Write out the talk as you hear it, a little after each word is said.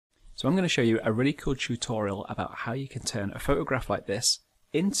So I'm going to show you a really cool tutorial about how you can turn a photograph like this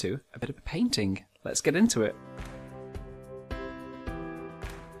into a bit of a painting. Let's get into it.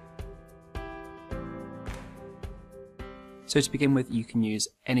 So to begin with, you can use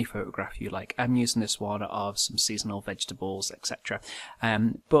any photograph you like. I'm using this one of some seasonal vegetables, etc.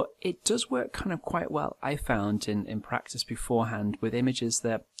 But it does work kind of quite well, I found in practice beforehand, with images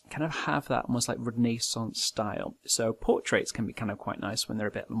that kind of have that almost like Renaissance style. So portraits can be kind of quite nice when they're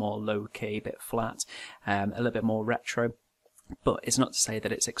a bit more low-key, a bit flat, a little bit more retro. But it's not to say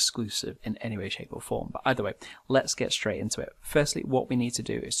that it's exclusive in any way, shape or form. But either way, let's get straight into it. Firstly, what we need to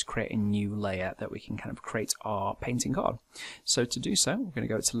do is to create a new layer that we can kind of create our painting on. So to do so, we're going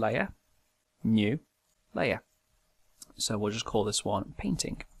to go to Layer, New, Layer. So we'll just call this one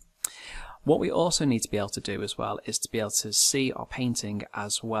Painting. What we also need to be able to do as well is to be able to see our painting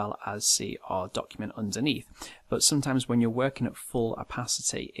as well as see our document underneath. But sometimes when you're working at full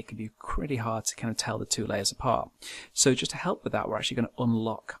opacity, it can be pretty hard to kind of tell the two layers apart. So just to help with that, we're actually going to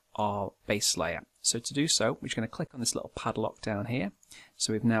unlock our base layer. So to do so, we're just going to click on this little padlock down here.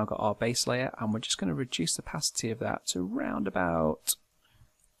 So we've now got our base layer, and we're just going to reduce the opacity of that to around about,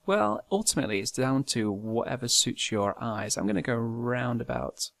 well, ultimately it's down to whatever suits your eyes. I'm going to go around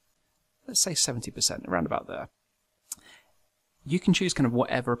about, let's say 70%, around about there. You can choose kind of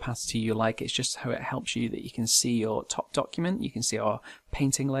whatever opacity you like. It's just how it helps you that you can see your top document, you can see our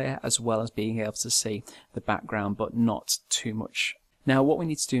painting layer, as well as being able to see the background, but not too much. Now what we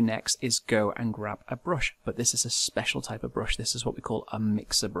need to do next is go and grab a brush, but this is a special type of brush. This is what we call a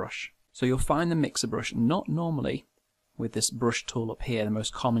mixer brush. So you'll find the mixer brush not normally with this brush tool up here, the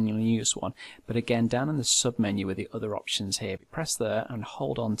most commonly used one, but again down in the sub menu with the other options here. If you press there and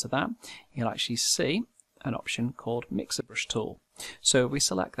hold on to that, you'll actually see an option called mixer brush tool. So if we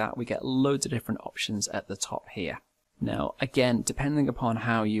select that, we get loads of different options at the top here. Now again, depending upon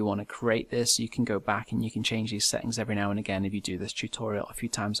how you want to create this, you can go back and you can change these settings every now and again if you do this tutorial a few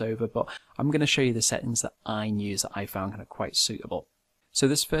times over, but I'm going to show you the settings that I use that I found kind of quite suitable. So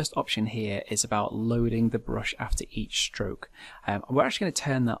this first option here is about loading the brush after each stroke. We're actually going to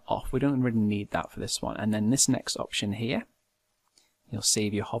turn that off. We don't really need that for this one. And then this next option here, you'll see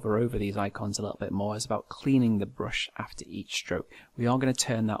if you hover over these icons a little bit more, is about cleaning the brush after each stroke. We are going to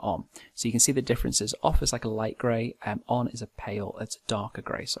turn that on. So you can see the differences. Off is like a light grey, on is it's a darker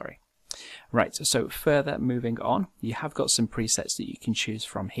grey, sorry. Right, so further moving on, you have got some presets that you can choose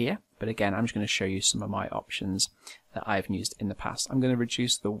from here, but again I'm just going to show you some of my options that I've used in the past. I'm going to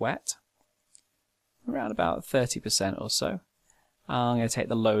reduce the wet around about 30% or so. I'm going to take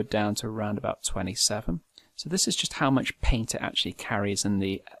the load down to around about 27. So this is just how much paint it actually carries and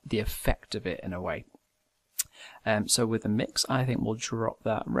the effect of it in a way. So with the mix, I think we'll drop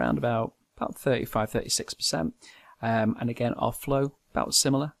that around about 35-36%, and again our flow about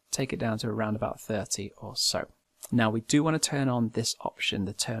similar. Take it down to around about 30 or so. Now we do want to turn on this option,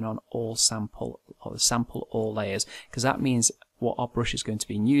 the turn on all sample or the sample all layers, because that means what our brush is going to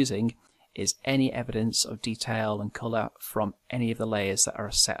be using is any evidence of detail and colour from any of the layers that are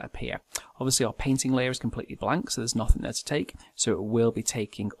set up here. Obviously our painting layer is completely blank, so there's nothing there to take, so it will be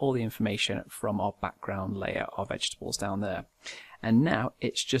taking all the information from our background layer of vegetables down there. And now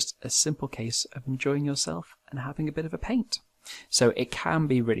it's just a simple case of enjoying yourself and having a bit of a paint. So it can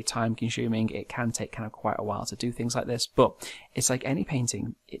be really time consuming, it can take kind of quite a while to do things like this, but it's like any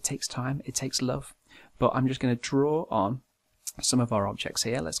painting, it takes time, it takes love. But I'm just going to draw on some of our objects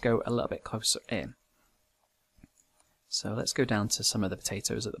here. Let's go a little bit closer in. So let's go down to some of the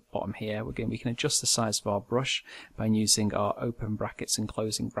potatoes at the bottom here. We can adjust the size of our brush by using our open brackets and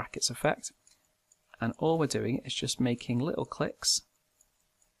closing brackets effect. And all we're doing is just making little clicks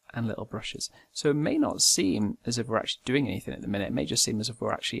and little brushes. So it may not seem as if we're actually doing anything at the minute. It may just seem as if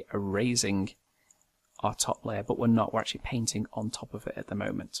we're actually erasing our top layer, but we're not. We're actually painting on top of it at the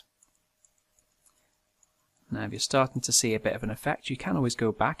moment. Now if you're starting to see a bit of an effect, you can always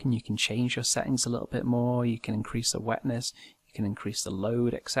go back and you can change your settings a little bit more. You can increase the wetness, you can increase the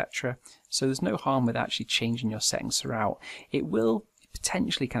load, etc. So there's no harm with actually changing your settings throughout. It will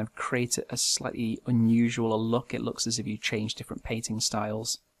potentially kind of create a slightly unusual look. It looks as if you change different painting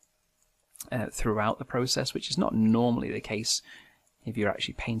styles throughout the process, which is not normally the case if you're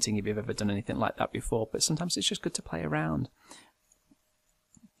actually painting, if you've ever done anything like that before, but sometimes it's just good to play around.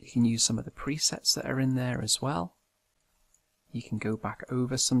 You can use some of the presets that are in there as well. You can go back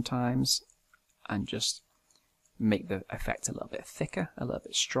over sometimes and just make the effect a little bit thicker, a little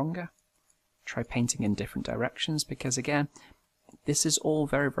bit stronger. Try painting in different directions, because again, this is all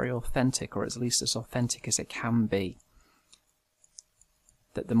very, very authentic, or at least as authentic as it can be.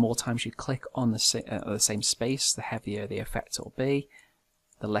 That the more times you click on the same space, the heavier the effect will be.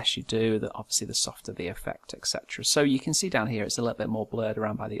 the less you do, obviously the softer the effect, etc. So you can see down here it's a little bit more blurred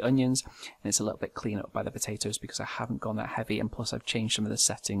around by the onions, and it's a little bit cleaner up by the potatoes because I haven't gone that heavy, and plus I've changed some of the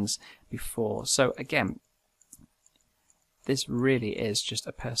settings before. So again, this really is just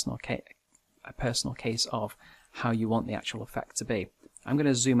a personal case of how you want the actual effect to be. I'm going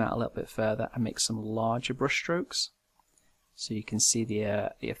to zoom out a little bit further and make some larger brush strokes so you can see the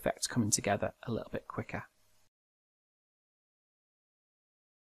effect coming together a little bit quicker.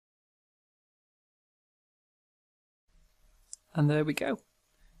 And there we go.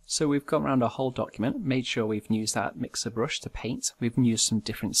 So we've gone around our whole document, made sure we've used that mixer brush to paint. We've used some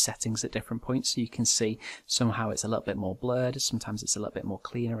different settings at different points, so you can see somehow it's a little bit more blurred, sometimes it's a little bit more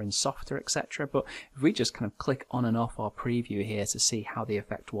cleaner and softer, etc. But if we just kind of click on and off our preview here to see how the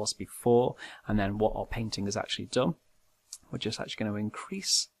effect was before and then what our painting has actually done, we're just actually going to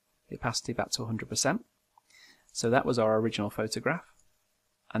increase the opacity back to 100%. So that was our original photograph,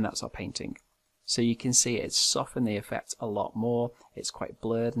 and that's our painting. So you can see it's softened the effect a lot more. It's quite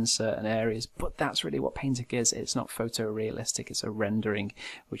blurred in certain areas, but that's really what painting is. It's not photorealistic, it's a rendering,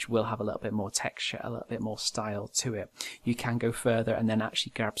 which will have a little bit more texture, a little bit more style to it. You can go further and then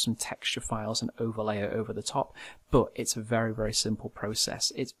actually grab some texture files and overlay it over the top, but it's a very, very simple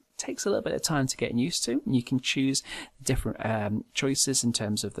process. It takes a little bit of time to get used to, and you can choose different choices in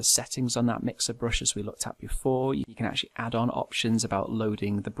terms of the settings on that mixer brush as we looked at before. You can actually add on options about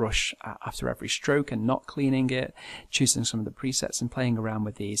loading the brush after every stroke and not cleaning it, choosing some of the presets and playing around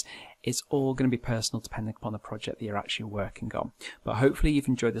with these. It's all going to be personal depending upon the project that you're actually working on. But hopefully you've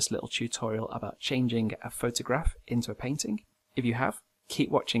enjoyed this little tutorial about changing a photograph into a painting. If you have, keep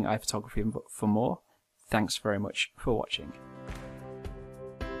watching iPhotography for more. Thanks very much for watching.